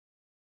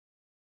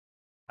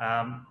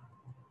Um,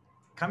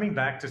 Coming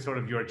back to sort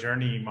of your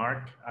journey,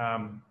 Mark,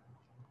 I've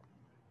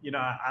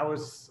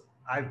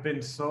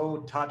been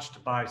so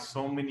touched by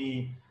so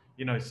many,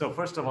 so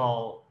first of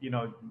all,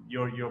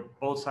 you're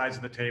both sides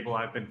of the table.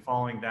 I've been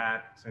following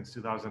that since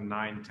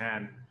 2009,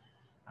 10.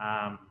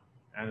 Um,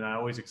 and I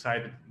always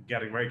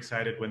getting very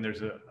excited when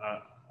there's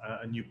a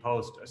new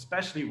post,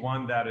 especially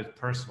one that is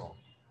personal,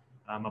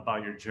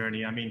 about your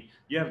journey. I mean,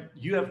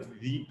 you have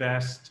the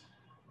best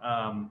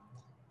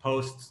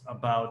posts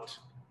about,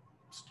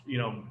 you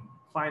know,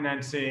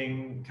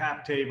 financing,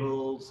 cap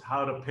tables,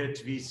 how to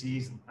pitch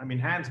VCs. I mean,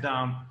 hands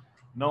down,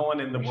 no one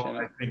in the world,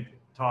 I think,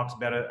 talks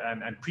better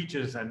and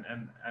preaches and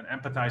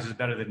empathizes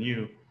better than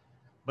you.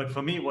 But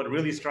for me, what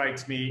really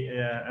strikes me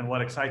and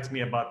what excites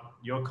me about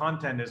your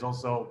content is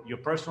also your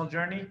personal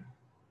journey.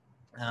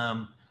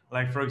 Um,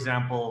 like, for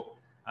example,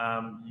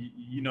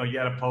 you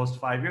had a post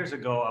 5 years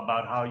ago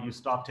about how you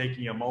stopped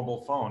taking your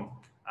mobile phone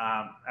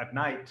at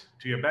night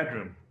to your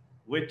bedroom,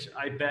 which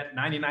I bet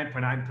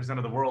 99.9%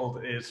 of the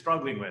world is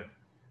struggling with,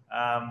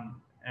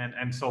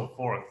 and so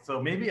forth.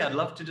 So maybe I'd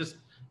love to just,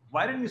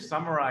 why don't you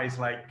summarize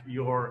like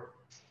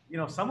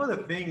some of the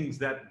things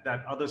that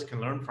others can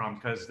learn from,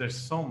 because there's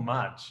so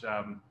much.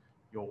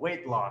 Your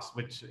weight loss,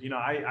 which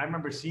I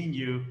remember seeing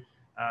you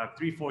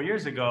 3-4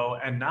 years ago,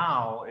 and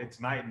now it's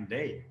night and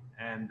day.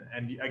 And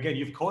again,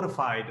 you've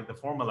codified the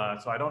formula,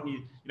 so I don't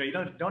need you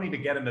don't need to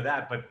get into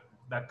that, but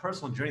that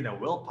personal journey,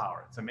 that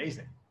willpower, it's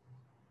amazing.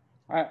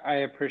 I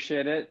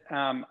appreciate it.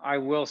 I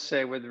will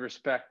say, with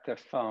respect to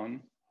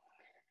phone,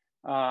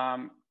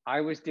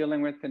 I was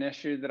dealing with an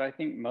issue that I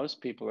think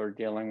most people are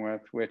dealing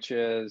with, which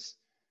is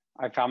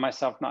I found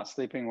myself not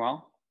sleeping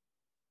well.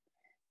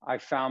 I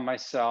found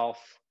myself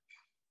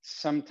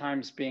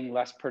sometimes being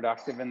less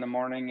productive in the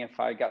morning if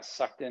I got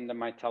sucked into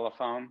my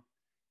telephone.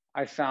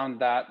 I found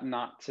that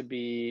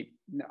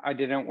I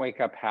didn't wake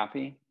up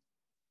happy.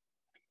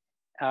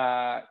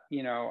 I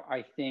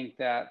think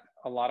that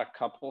a lot of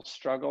couples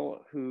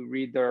struggle who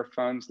read their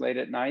phones late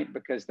at night,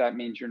 because that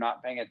means you're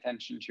not paying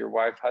attention to your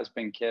wife,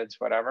 husband, kids,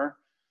 whatever.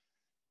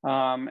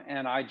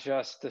 And I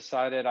just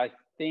decided, I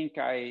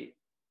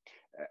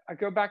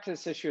go back to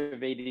this issue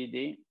of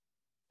ADD.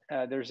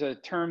 There's a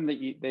term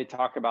that they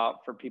talk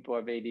about for people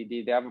with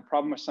ADD. They have a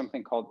problem with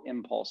something called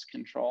impulse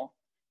control.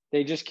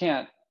 They just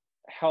can't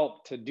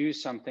help to do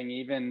something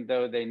even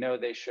though they know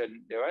they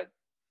shouldn't do it.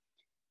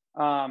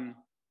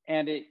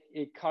 And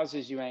it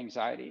causes you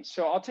anxiety.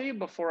 So I'll tell you,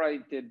 before I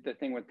did the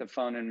thing with the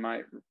phone in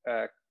my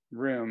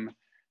room,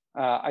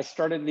 I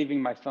started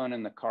leaving my phone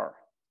in the car.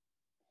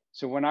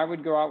 So when I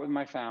would go out with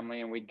my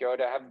family and we'd go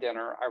to have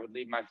dinner, I would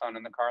leave my phone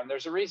in the car. And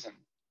there's a reason.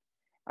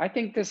 I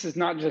think this is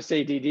not just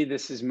ADD,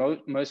 this is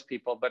most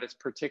people, but it's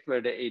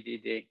particular to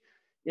ADD,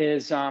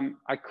 is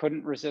I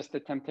couldn't resist the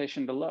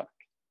temptation to look.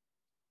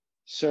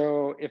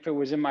 So if it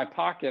was in my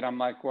pocket, I'm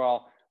like,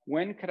 well,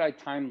 when could I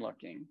time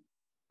looking?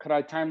 Could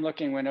I time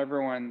looking when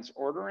everyone's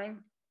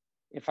ordering?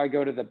 If I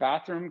go to the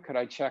bathroom, could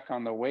I check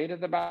on the way to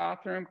the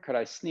bathroom? Could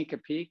I sneak a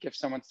peek if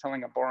someone's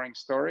telling a boring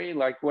story?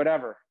 Like,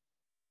 whatever.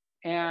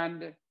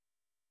 And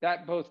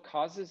that both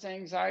causes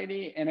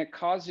anxiety, and it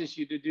causes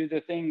you to do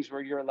the things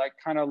where you're like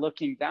kind of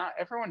looking down.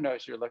 Everyone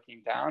knows you're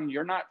looking down.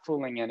 You're not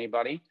fooling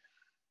anybody.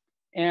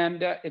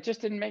 And it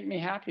just didn't make me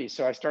happy.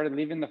 So I started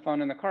leaving the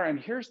phone in the car. And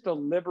here's the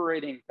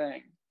liberating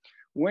thing.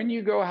 When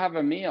you go have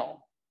a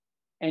meal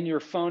and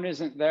your phone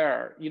isn't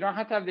there, you don't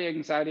have to have the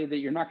anxiety that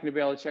you're not going to be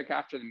able to check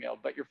after the meal,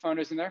 but your phone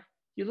isn't there.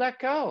 You let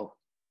go.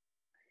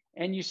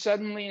 And you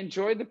suddenly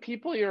enjoy the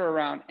people you're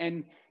around.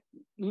 And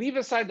leave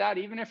aside that,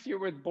 even if you're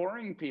with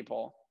boring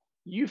people,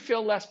 you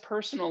feel less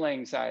personal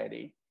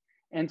anxiety.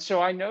 And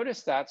so I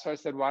noticed that. So I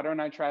said, why don't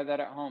I try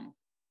that at home?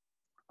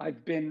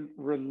 I've been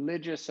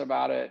religious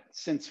about it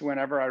since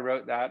whenever I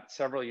wrote that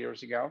several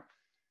years ago.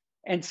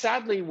 And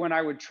sadly, when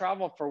I would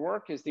travel for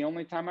work is the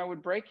only time I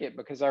would break it,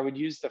 because I would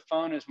use the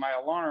phone as my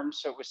alarm.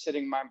 So it was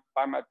sitting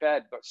by my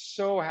bed, but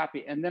so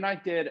happy. And then I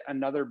did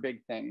another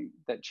big thing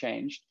that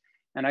changed.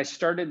 And I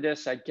started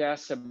this, I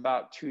guess,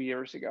 about 2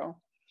 years ago,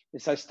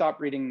 is I stopped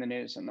reading the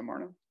news in the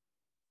morning.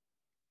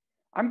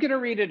 I'm going to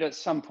read it at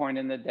some point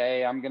in the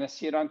day. I'm going to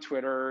see it on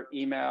Twitter,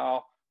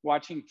 email,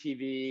 watching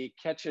TV,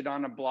 catch it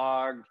on a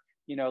blog,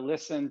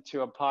 listen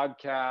to a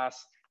podcast,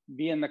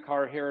 be in the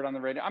car, hear it on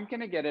the radio. I'm going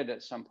to get it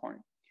at some point.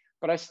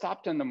 But I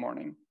stopped in the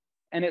morning.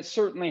 And it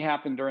certainly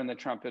happened during the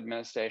Trump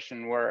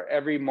administration, where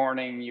every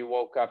morning you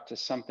woke up to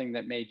something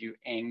that made you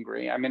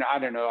angry. I mean, I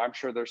don't know. I'm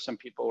sure there's some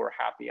people who are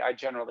happy. I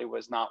generally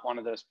was not one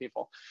of those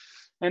people.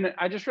 And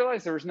I just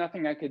realized there was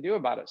nothing I could do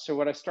about it. So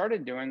what I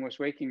started doing was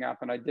waking up,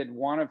 and I did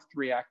one of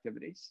 3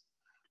 activities.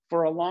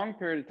 For a long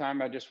period of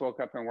time, I just woke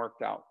up and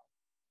worked out.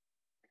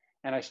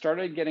 And I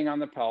started getting on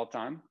the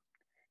Peloton,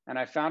 and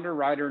I found a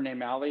rider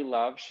named Allie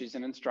Love. She's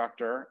an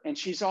instructor, and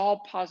she's all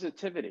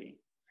positivity.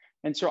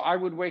 And so I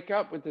would wake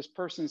up with this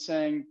person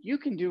saying, you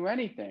can do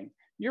anything.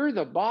 You're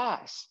the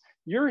boss.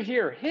 You're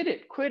here. Hit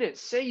it, quit it,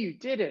 say you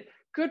did it.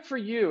 Good for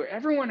you.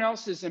 Everyone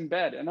else is in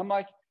bed. And I'm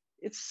like,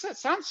 it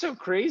sounds so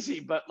crazy,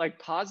 but like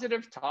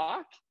positive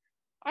talk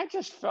I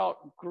just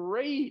felt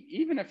great,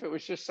 even if it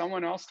was just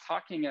someone else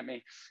talking at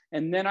me.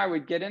 And then I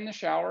would get in the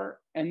shower,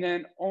 and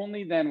then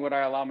only then would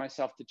I allow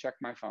myself to check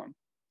my phone.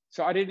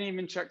 So I didn't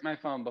even check my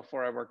phone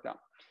before I worked out.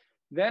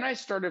 Then I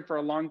started for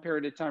a long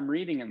period of time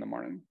reading in the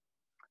morning.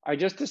 I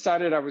just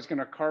decided I was going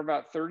to carve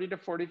out 30 to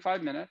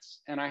 45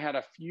 minutes, and I had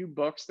a few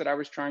books that I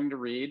was trying to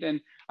read. And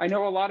I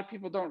know a lot of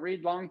people don't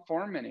read long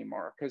form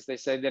anymore because they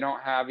say they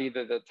don't have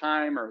either the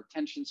time or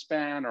attention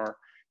span or,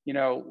 you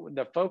know,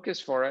 the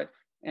focus for it.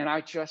 And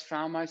I just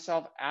found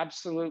myself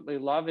absolutely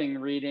loving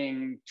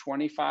reading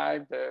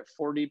 25 to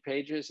 40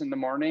 pages in the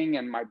morning,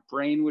 and my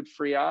brain would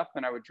free up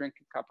and I would drink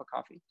a cup of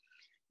coffee.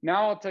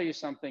 Now I'll tell you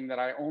something that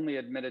I only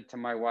admitted to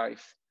my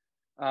wife.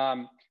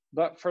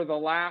 But for the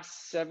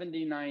last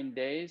 79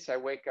 days, I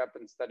wake up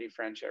and study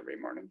French every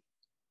morning.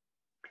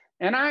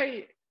 And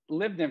I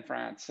lived in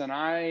France and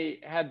I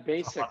had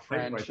basic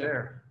French. Right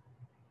there.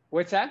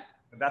 What's that?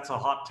 That's a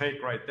hot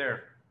take right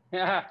there.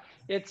 Yeah,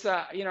 it's,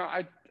 you know,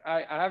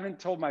 I haven't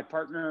told my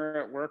partner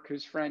at work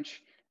who's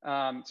French,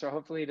 so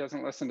hopefully he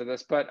doesn't listen to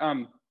this. But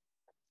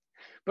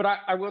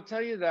I will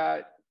tell you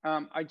that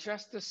I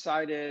just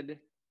decided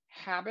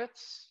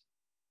habits,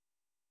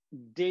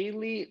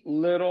 daily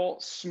little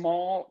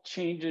small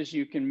changes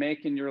you can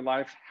make in your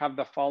life have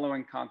the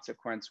following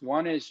consequence.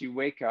 One is you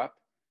wake up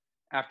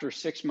after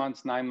 6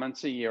 months, 9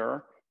 months, a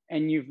year,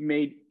 and you've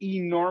made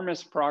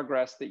enormous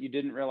progress that you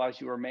didn't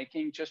realize you were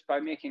making just by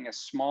making a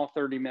small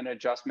 30-minute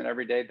adjustment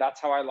every day. That's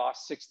how I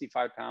lost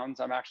 65 pounds.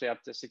 I'm actually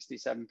up to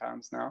 67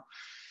 pounds now.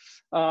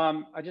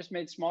 I just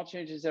made small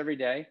changes every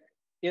day.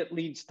 It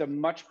leads to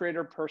much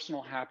greater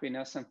personal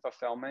happiness and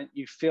fulfillment.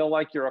 You feel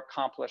like you're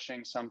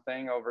accomplishing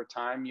something over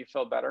time. You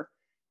feel better.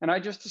 And I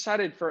just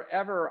decided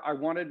forever I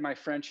wanted my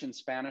French and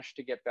Spanish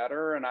to get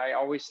better. And I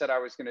always said I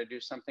was going to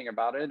do something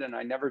about it. And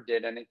I never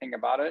did anything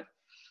about it.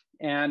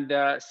 And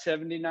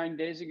 79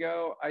 days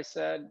ago, I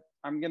said,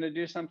 I'm going to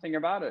do something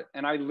about it.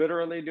 And I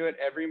literally do it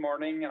every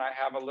morning. And I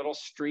have a little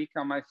streak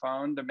on my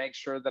phone to make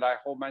sure that I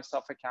hold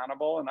myself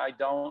accountable and I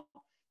don't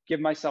give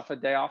myself a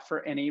day off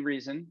for any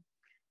reason.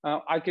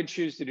 I could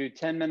choose to do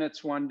 10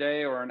 minutes one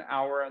day or an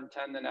hour and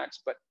 10 the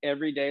next, but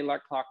every day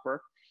like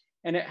clockwork.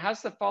 And it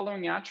has the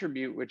following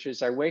attribute, which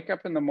is I wake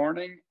up in the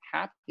morning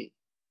happy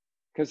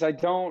because I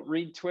don't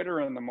read Twitter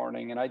in the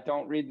morning and I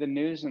don't read the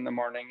news in the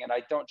morning and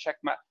I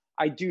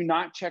do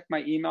not check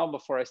my email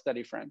before I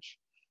study French.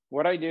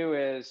 What I do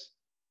is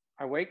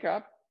I wake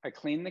up, I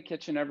clean the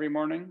kitchen every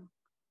morning,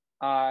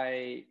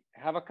 I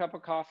have a cup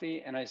of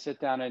coffee, and I sit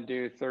down and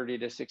do 30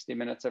 to 60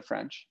 minutes of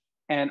French.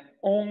 And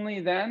only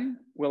then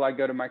will I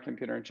go to my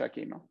computer and check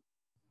email.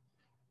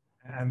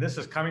 And this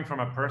is coming from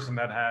a person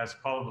that has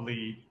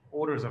probably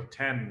orders of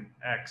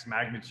 10x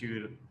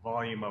magnitude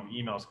volume of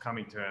emails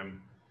coming to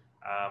him.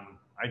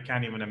 I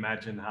can't even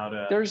imagine how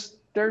to...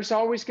 There's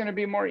always going to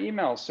be more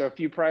emails. So if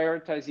you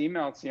prioritize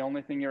email, it's the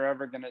only thing you're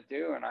ever going to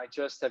do. And I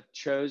just have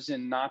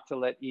chosen not to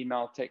let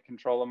email take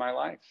control of my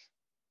life.